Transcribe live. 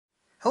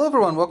Hello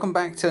everyone, welcome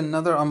back to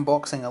another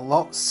unboxing a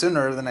lot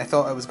sooner than I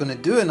thought I was going to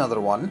do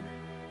another one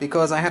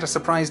because I had a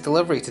surprise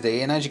delivery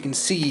today, and as you can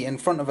see in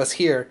front of us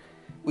here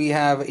we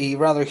have a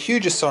rather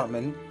huge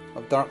assortment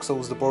of Dark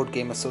Souls the board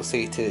game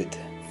associated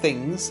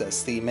things.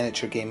 That's the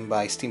miniature game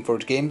by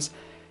Steamforged Games.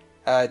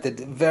 Did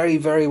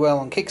very well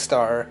on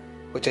Kickstarter,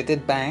 which I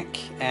did back,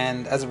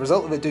 and as a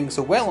result of it doing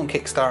so well on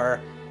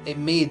Kickstarter it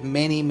made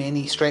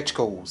many stretch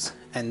goals,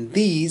 and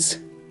these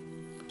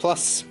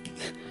plus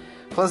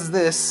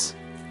this,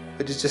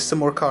 which is just some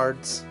more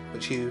cards,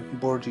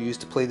 board you use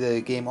to play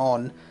the game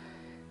on,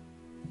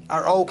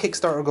 are all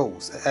Kickstarter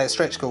goals,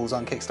 stretch goals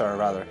on Kickstarter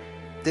rather.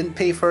 Didn't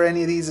pay for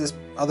any of these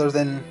other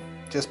than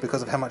just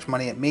because of how much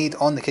money it made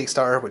on the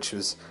Kickstarter, which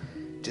was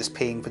just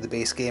paying for the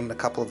base game and a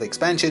couple of the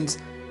expansions.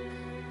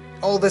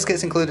 All this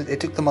gets included. It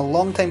took them a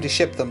long time to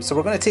ship them, so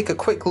we're going to take a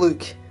quick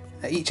look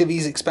at each of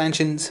these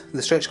expansions,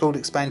 the stretch goal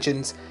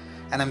expansions,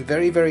 and I'm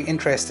very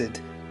interested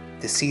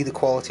to see the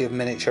quality of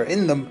miniature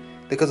in them.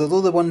 Because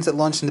although the ones that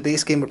launched in the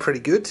base game were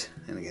pretty good,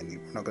 and again,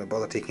 we're not going to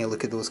bother taking a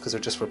look at those because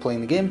they're just for playing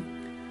the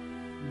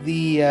game,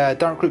 the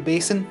Darkroot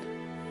Basin,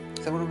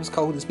 is that what it was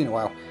called? It's been a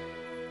while.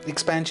 The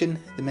expansion,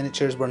 the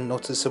miniatures were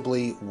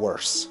noticeably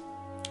worse.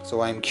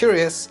 So I'm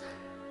curious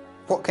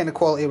what kind of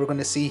quality we're going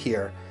to see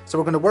here. So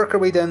we're going to work our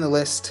way down the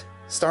list,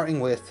 starting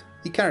with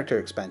the character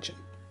expansion.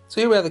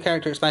 So here we have the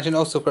character expansion.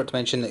 Also forgot to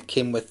mention it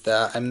came with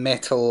a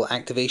metal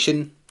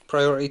activation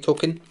priority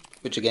token,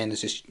 which again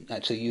is just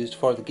actually used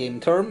for the game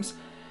terms.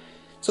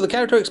 So the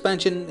character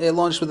expansion, it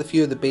launched with a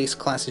few of the base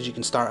classes you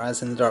can start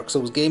as in the Dark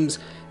Souls games.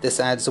 This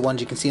adds the ones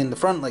you can see in the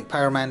front, like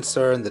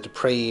Pyromancer and the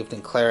Depraved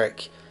and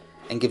Cleric,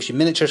 and gives you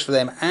miniatures for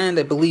them, and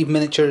I believe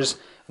miniatures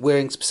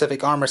wearing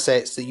specific armor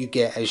sets that you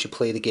get as you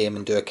play the game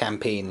and do a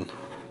campaign.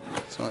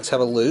 So let's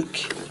have a look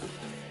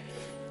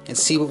and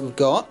see what we've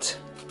got.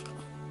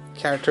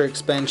 Character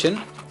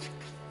expansion.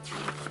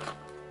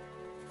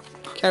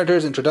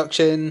 Characters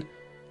introduction.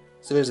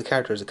 So there's the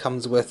characters it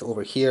comes with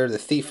over here: the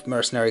Thief,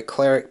 Mercenary,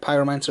 Cleric,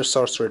 Pyromancer,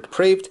 Sorcerer,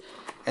 Depraved,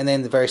 and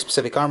then the very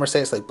specific armor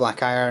sets like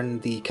Black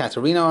Iron, the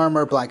Katarina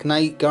armor, Black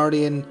Knight,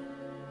 Guardian,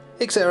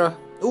 etc.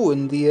 Oh,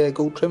 and the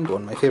gold trimmed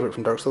one, my favourite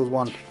from Dark Souls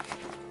 1.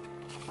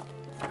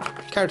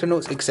 Character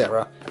notes,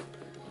 etc.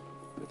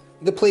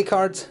 The play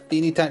cards,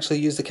 you need to actually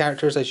use the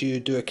characters as you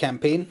do a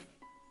campaign.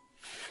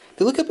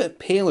 They look a bit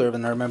paler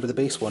than I remember the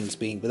base ones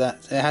being,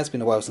 but it has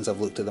been a while since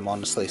I've looked at them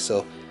honestly,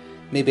 so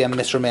maybe I'm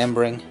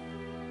misremembering.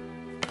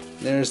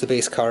 There's the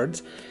base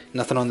cards,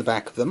 nothing on the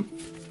back of them.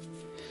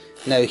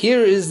 Now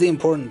here is the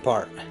important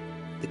part,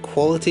 the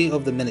quality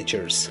of the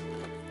miniatures.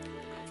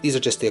 These are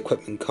just the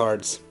equipment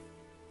cards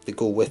that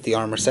go with the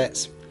armor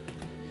sets.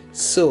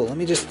 So let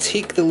me just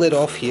take the lid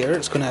off here.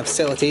 It's going to have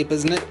sellotape,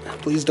 isn't it?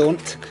 Please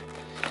don't.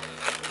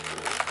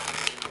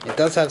 It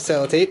does have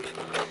sellotape.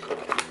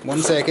 1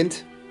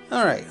 second.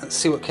 Alright, let's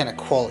see what kind of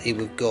quality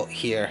we've got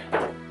here.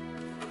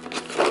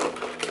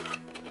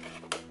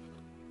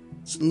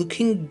 It's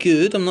looking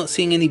good. I'm not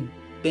seeing any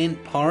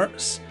bent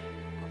parts.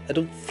 I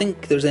don't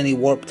think there's any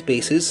warped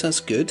bases.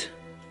 That's good.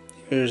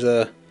 Here's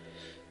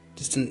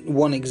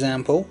one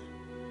example.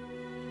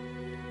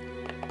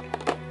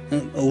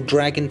 Old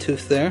dragon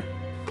tooth there.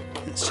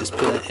 Let's just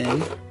put it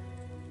in.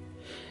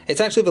 It's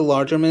actually the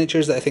larger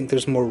miniatures that I think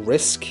there's more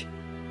risk.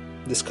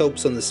 The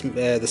sculpts on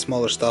the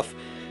smaller stuff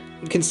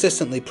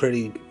consistently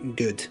pretty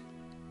good.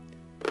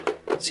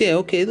 So yeah,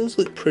 okay, those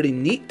look pretty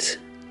neat.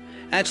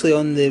 Actually,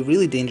 on the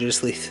really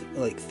dangerously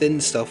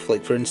thin stuff,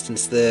 like for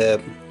instance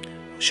the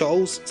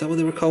shawls, is that what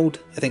they were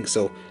called? I think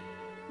so.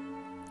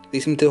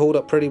 They seem to hold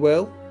up pretty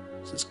well,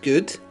 so it's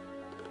good.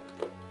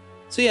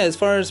 So yeah, as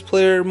far as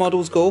player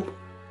models go,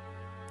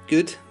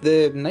 good.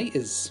 The knight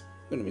is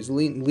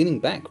leaning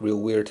back real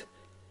weird.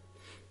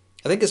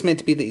 I think it's meant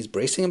to be that he's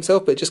bracing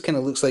himself, but it just kind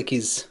of looks like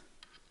he's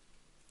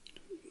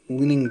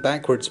leaning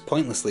backwards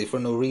pointlessly for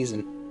no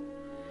reason.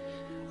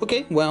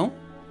 Okay, well,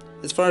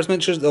 as far as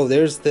miniatures, oh,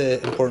 there's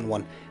the important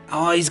one.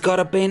 Oh, he's got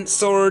a bent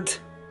sword.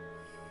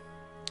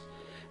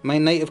 My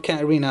Knight of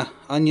Katarina,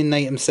 Onion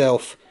Knight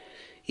himself.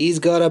 He's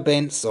got a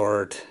bent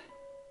sword.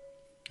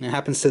 It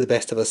happens to the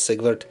best of us,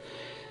 Sigvard.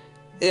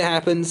 It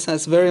happens.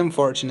 That's very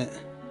unfortunate.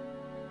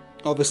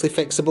 Obviously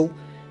fixable,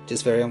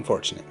 just very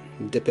unfortunate.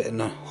 Dip it in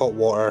hot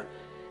water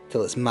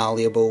till it's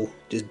malleable.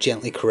 Just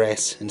gently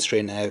caress and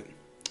straighten it out.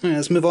 Alright,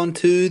 let's move on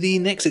to the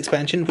next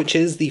expansion, which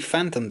is the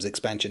Phantoms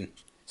expansion.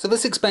 So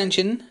this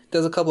expansion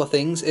does a couple of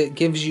things. It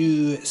gives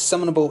you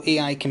summonable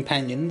AI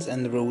companions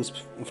and the rules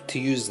to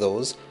use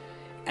those,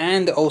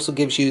 and it also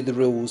gives you the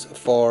rules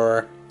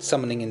for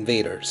summoning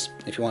invaders,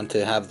 if you want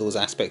to have those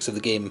aspects of the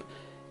game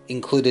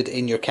included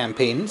in your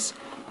campaigns.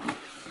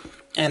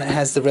 And it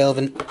has the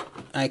relevant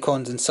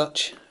icons and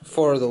such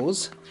for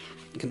those.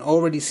 You can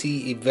already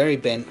see a very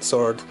bent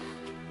sword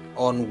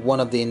on one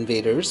of the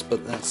invaders, but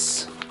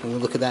we'll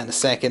look at that in a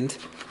second.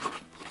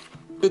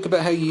 Book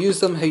about how you use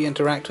them, how you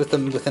interact with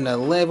them within a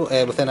level,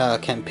 within a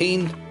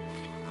campaign.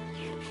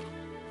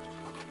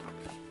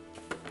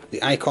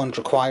 The icons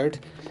required.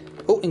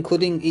 Oh,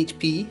 including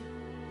HP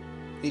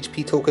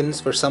tokens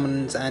for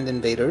summons and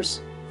invaders.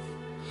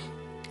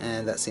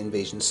 and that's the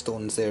invasion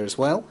stones there as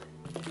well.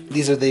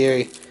 These are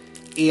the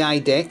AI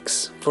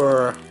decks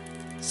for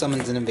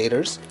summons and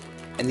invaders,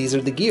 and these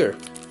are the gear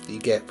that you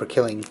get for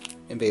killing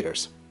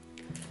invaders.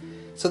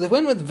 So they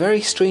went with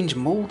very strange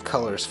mold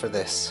colours for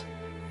this.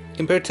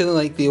 Compared to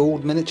like the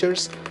old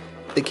miniatures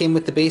that came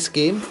with the base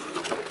game,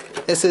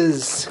 this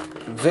is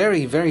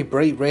very, very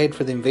bright red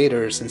for the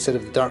invaders instead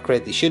of the dark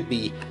red they should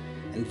be,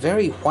 and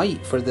very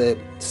white for the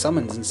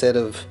summons instead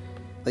of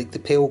like the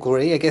pale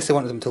grey. I guess they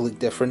wanted them to look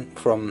different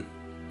from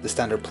the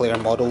standard player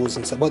models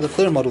and stuff. Well, the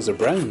player models are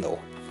brown though.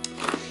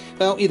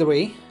 Well, either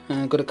way,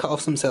 I'm going to cut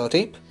off some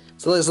sellotape.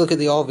 So let's look at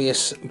the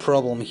obvious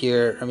problem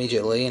here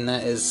immediately, and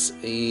that is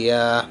a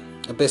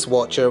Abyss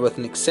Watcher with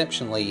an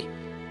exceptionally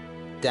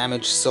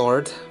damaged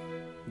sword.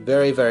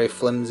 Very, very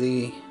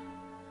flimsy,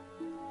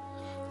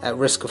 at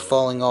risk of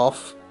falling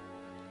off.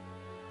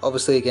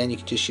 Obviously, again, you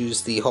can just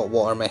use the hot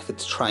water method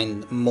to try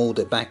and mold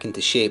it back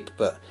into shape,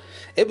 but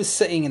it was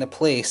sitting in a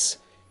place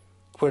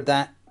where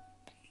that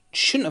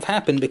shouldn't have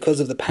happened because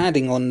of the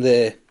padding on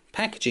the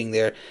packaging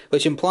there,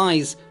 which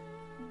implies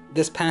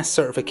this passed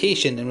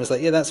certification, and was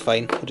like, yeah, that's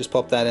fine, we'll just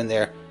pop that in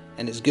there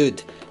and it's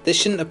good. This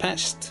shouldn't have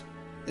passed.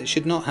 It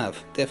should not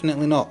have.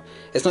 Definitely not.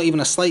 It's not even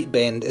a slight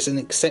bend, it's an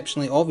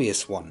exceptionally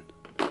obvious one.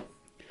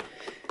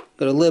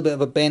 Got a little bit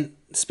of a bent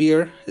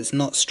spear, it's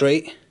not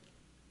straight.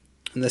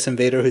 And this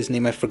invader, whose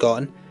name I've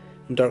forgotten,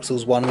 from Dark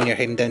Souls 1 when you're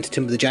heading down to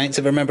Tomb of the Giants,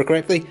 if I remember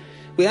correctly.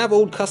 We have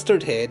Old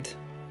Custard Head,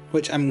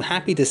 which I'm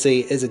happy to say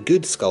is a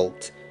good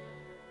sculpt.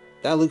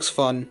 That looks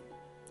fun.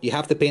 You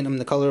have to paint him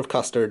the colour of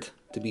custard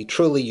to be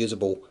truly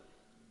usable.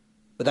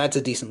 But that's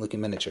a decent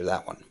looking miniature,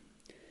 that one.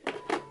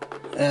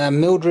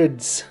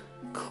 Mildred's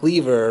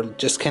cleaver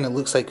just kind of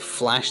looks like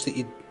flash that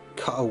you'd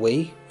cut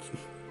away.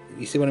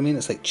 You see what I mean?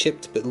 It's like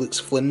chipped but looks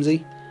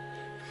flimsy.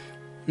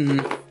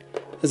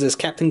 Is this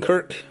Captain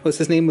Kirk? What's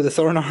his name with the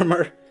Thorn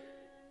armour?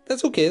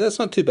 That's okay, that's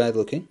not too bad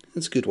looking.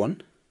 That's a good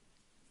one.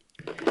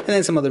 And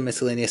then some other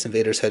miscellaneous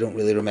invaders who I don't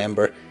really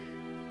remember.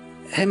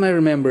 Him I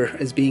remember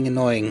as being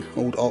annoying,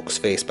 old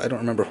Oxface, but I don't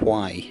remember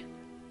why.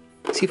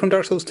 Is he from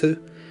Dark Souls 2?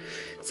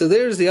 So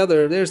there's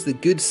the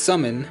good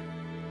summon,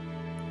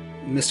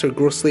 Mr.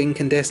 Grossly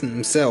Incandescent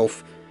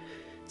himself,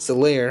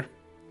 Solaire,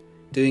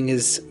 doing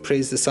his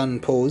Praise the Sun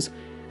pose.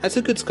 That's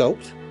a good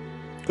sculpt.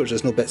 Of course,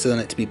 there's no bits on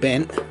it to be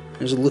bent.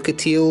 There's a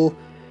Lucatiel.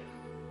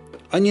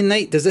 Onion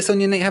Knight, does this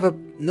Onion Knight have a...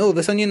 No,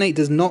 this Onion Knight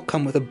does not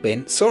come with a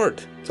bent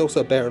sword. It's also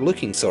a better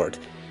looking sword.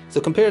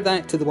 So compare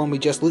that to the one we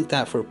just looked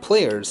at for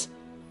players.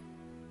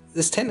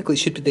 This technically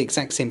should be the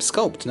exact same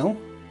sculpt, no?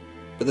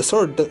 But the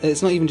sword,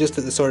 it's not even just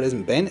that the sword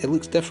isn't bent, it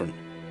looks different.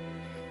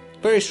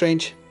 Very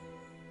strange.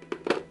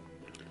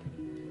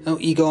 Oh,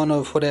 Egon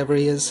of whatever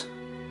he is.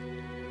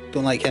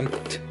 Don't like him.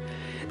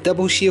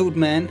 Double Shield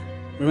Man,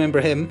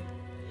 remember him?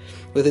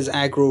 With his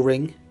aggro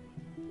ring.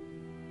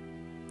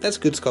 That's a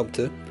good sculpt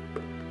too.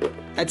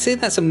 I'd say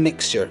that's a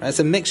mixture. That's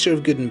a mixture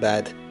of good and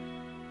bad.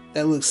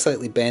 That looks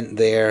slightly bent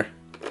there.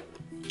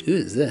 Who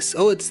is this?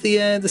 Oh, it's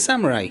the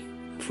samurai.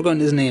 I've forgotten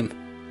his name.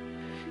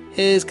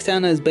 His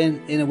katana is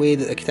bent in a way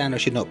that a katana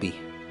should not be.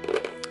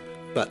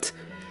 But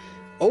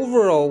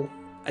overall,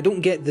 I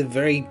don't get the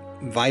very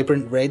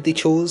vibrant red they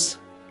chose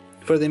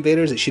for the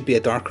invaders. It should be a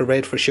darker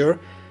red for sure.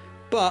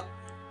 But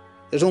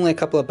there's only a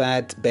couple of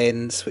bad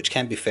bends which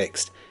can be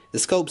fixed. The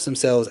sculpts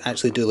themselves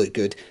actually do look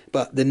good.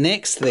 But the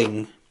next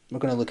thing we're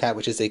going to look at,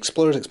 which is the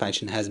Explorers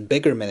expansion, has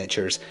bigger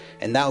miniatures,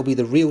 and that will be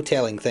the real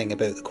telling thing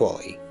about the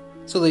quality.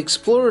 So the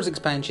Explorers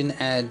expansion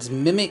adds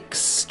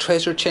mimics,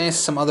 treasure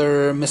chests, some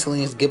other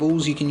miscellaneous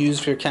gibbles you can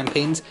use for your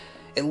campaigns,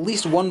 at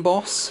least one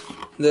boss,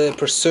 the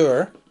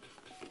Pursuer,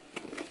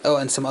 oh,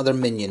 and some other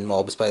minion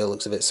mobs by the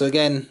looks of it. So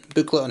again,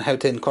 booklet on how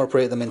to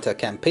incorporate them into a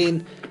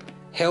campaign,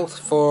 health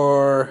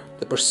for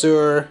the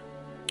Pursuer,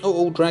 oh,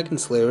 Old Dragon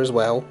Slayer as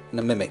well, and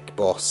a mimic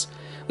boss.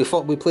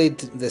 We played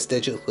this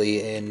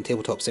digitally in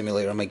Tabletop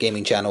Simulator on my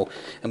gaming channel,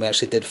 and we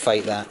actually did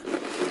fight that.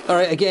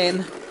 Alright,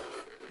 again,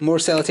 more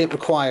sellotape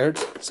required,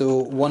 so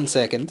 1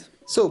 second.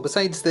 So,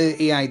 besides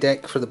the AI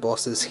deck for the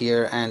bosses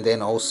here, and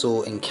then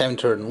also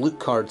encounter and loot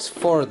cards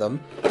for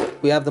them,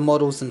 we have the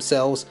models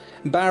themselves.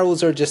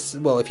 Barrels are just,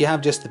 well, if you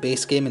have just the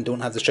base game and don't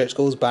have the stretch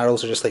goals,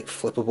 barrels are just like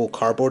flippable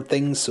cardboard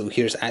things, so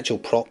here's actual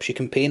props you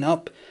can paint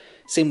up.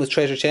 Same with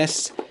treasure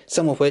chests,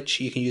 some of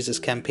which you can use this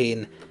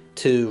campaign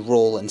to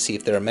roll and see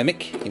if they're a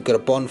mimic. You've got a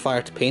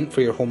bonfire to paint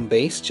for your home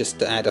base, just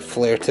to add a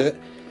flair to it.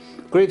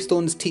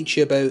 Gravestones teach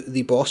you about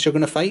the boss you're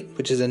going to fight,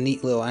 which is a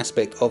neat little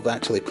aspect of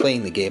actually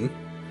playing the game.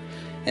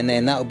 And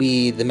then that'll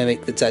be the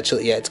mimic that's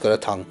actually, yeah, it's got a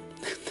tongue.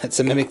 That's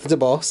a mimic that's a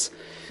boss.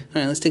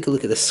 Alright, let's take a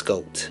look at the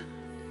sculpt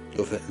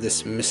of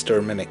this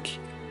Mr. Mimic.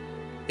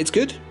 It's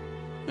good.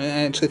 I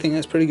actually think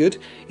that's pretty good.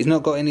 He's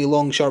not got any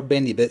long, sharp,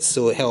 bendy bits,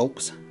 so it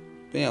helps.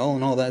 But yeah, all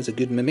in all, that is a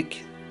good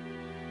mimic.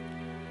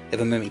 If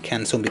a mimic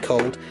can so be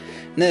called.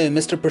 Now,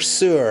 Mr.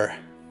 Pursuer.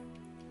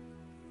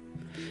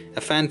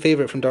 A fan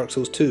favourite from Dark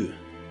Souls 2.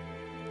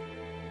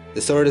 The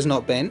sword is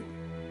not bent.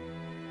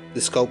 The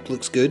sculpt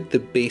looks good. The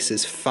base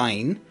is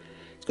fine.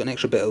 It's got an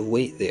extra bit of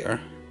weight there.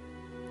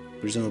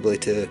 Presumably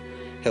to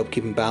help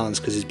keep him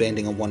balanced because he's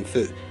bending on one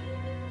foot.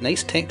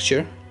 Nice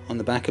texture on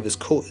the back of his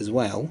coat as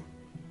well.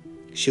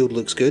 Shield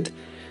looks good.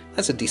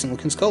 That's a decent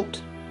looking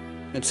sculpt,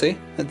 I'd say.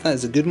 That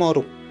is a good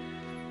model.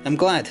 I'm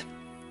glad.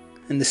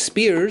 And the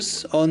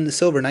spears on the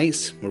Silver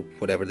Knights, or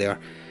whatever they are,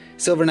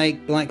 Silver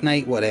Knight, Black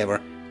Knight,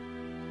 whatever,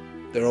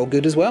 they're all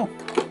good as well.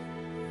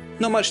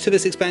 Not much to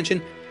this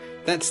expansion.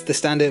 That's the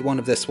standout one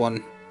of this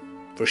one,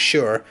 for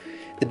sure.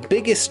 The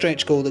biggest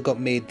stretch goal that got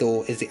made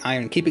though is the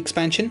Iron Keep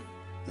expansion.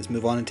 Let's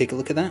move on and take a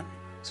look at that.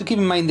 So keep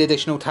in mind the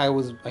additional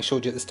tiles I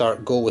showed you at the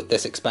start go with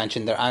this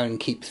expansion. They're Iron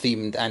Keep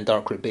themed and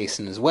Darkroot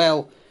Basin as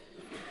well.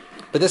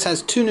 But this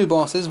has 2 new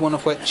bosses, one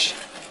of which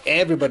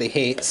everybody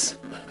hates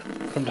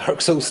from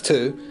Dark Souls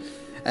 2,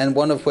 and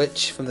one of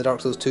which from the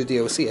Dark Souls 2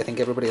 DLC I think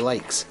everybody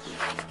likes.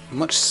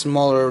 Much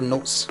smaller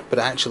notes, but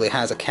it actually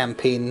has a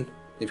campaign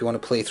if you want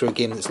to play through a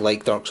game that's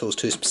like Dark Souls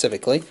 2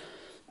 specifically.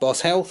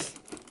 Boss health,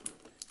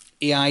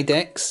 AI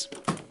decks,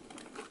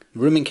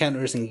 room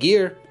encounters and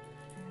gear,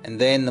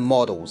 and then the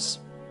models.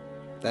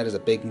 That is a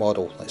big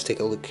model. Let's take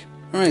a look.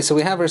 Alright, so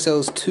we have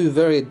ourselves 2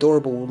 very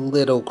adorable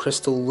little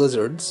crystal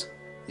lizards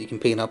that you can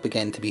paint up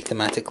again to be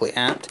thematically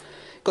apt.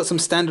 Got some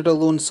standard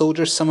alone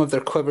soldiers. Some of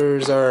their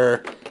quivers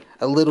are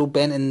a little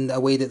bent in a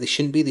way that they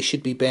shouldn't be. They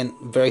should be bent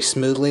very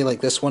smoothly like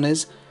this one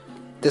is.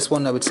 This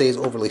one I would say is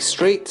overly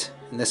straight,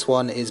 and this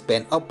one is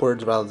bent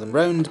upwards rather than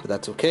round, but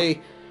that's okay.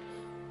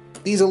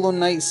 These Alone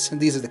Knights, and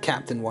these are the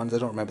captain ones, I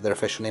don't remember their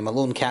official name,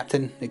 Alone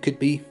Captain, it could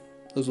be.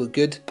 Those look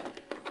good.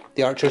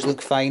 The archers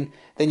look fine.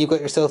 Then you've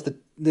got yourself the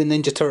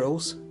Ninja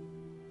Turtles,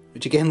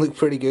 which again look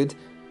pretty good.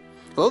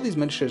 A lot of these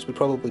miniatures would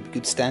probably be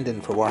good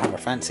stand-in for Warhammer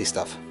Fantasy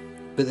stuff.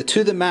 But the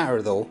 2 that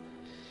matter though,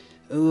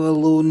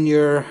 Alone,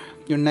 your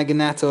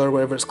Naginata or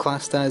whatever it's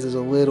classed as is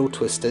a little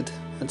twisted.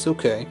 That's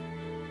okay.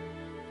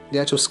 The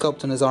actual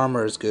sculpt on his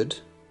armour is good.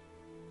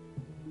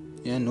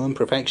 Yeah, no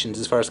imperfections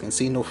as far as I can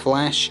see, no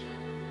flash.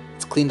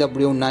 It's cleaned up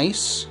real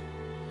nice,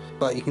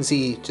 but you can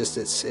see just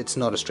it's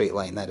not a straight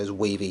line, that is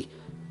wavy.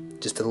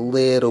 Just a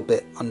little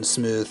bit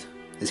unsmooth.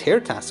 His hair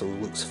tassel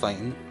looks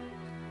fine.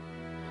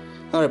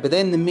 Alright, but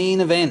then the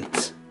main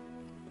event.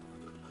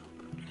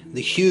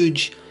 The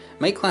huge,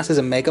 might class as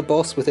a mega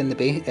boss within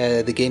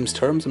the game's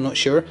terms, I'm not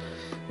sure.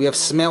 We have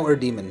Smelter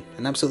Demon,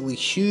 an absolutely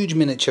huge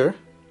miniature.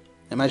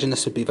 I imagine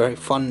this would be very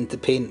fun to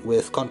paint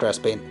with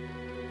contrast paint.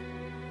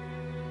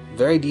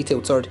 Very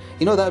detailed sword.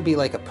 You know, that would be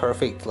like a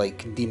perfect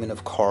like Demon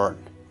of Corn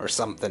or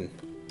something.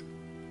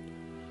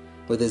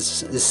 With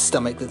his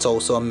stomach that's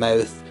also a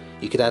mouth.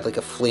 You could add like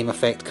a flame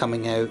effect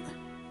coming out.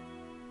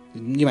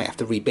 You might have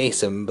to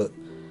rebase him, but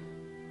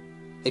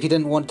if you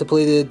didn't want to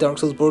play the Dark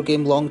Souls board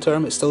game long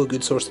term, it's still a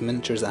good source of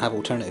miniatures that have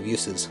alternative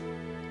uses.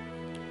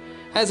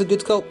 That's a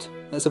good sculpt.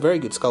 That's a very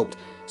good sculpt.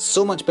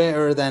 So much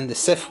better than the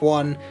Sith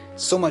one,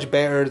 so much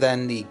better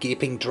than the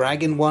Gaping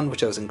Dragon one,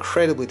 which I was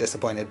incredibly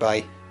disappointed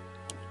by.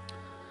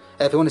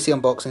 If you want to see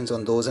unboxings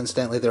on those,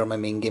 incidentally, they're on my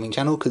main gaming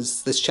channel,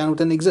 because this channel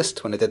didn't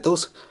exist when I did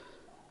those.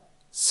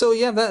 So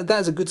yeah, that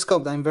is a good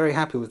sculpt. I'm very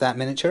happy with that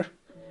miniature.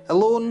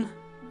 Alone,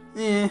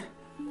 eh.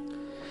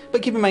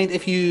 But keep in mind,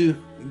 if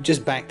you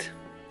just backed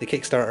the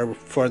Kickstarter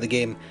for the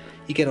game,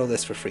 you get all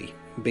this for free,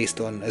 based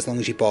on as long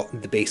as you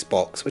bought the base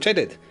box, which I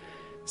did.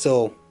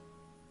 So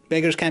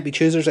beggars can't be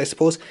choosers, I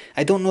suppose.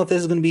 I don't know if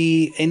this is going to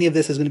be, any of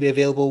this is going to be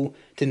available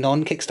to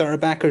non-Kickstarter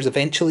backers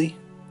eventually.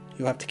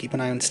 You'll have to keep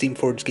an eye on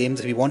Steamforged games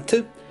if you want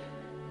to.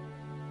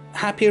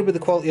 Happier with the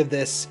quality of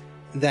this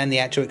than the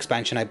actual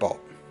expansion I bought.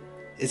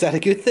 Is that a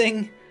good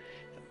thing?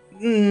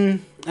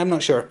 I'm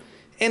not sure.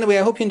 Anyway,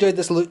 I hope you enjoyed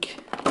this look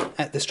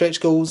at the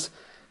stretch goals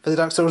for the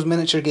Dark Souls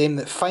miniature game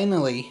that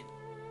finally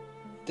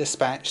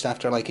dispatched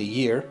after like a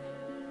year,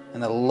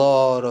 and a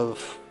lot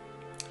of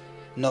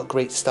not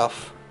great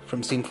stuff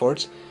from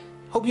Steamforged.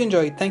 Hope you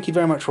enjoyed. Thank you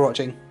very much for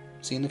watching.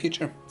 See you in the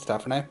future. Ta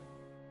for now.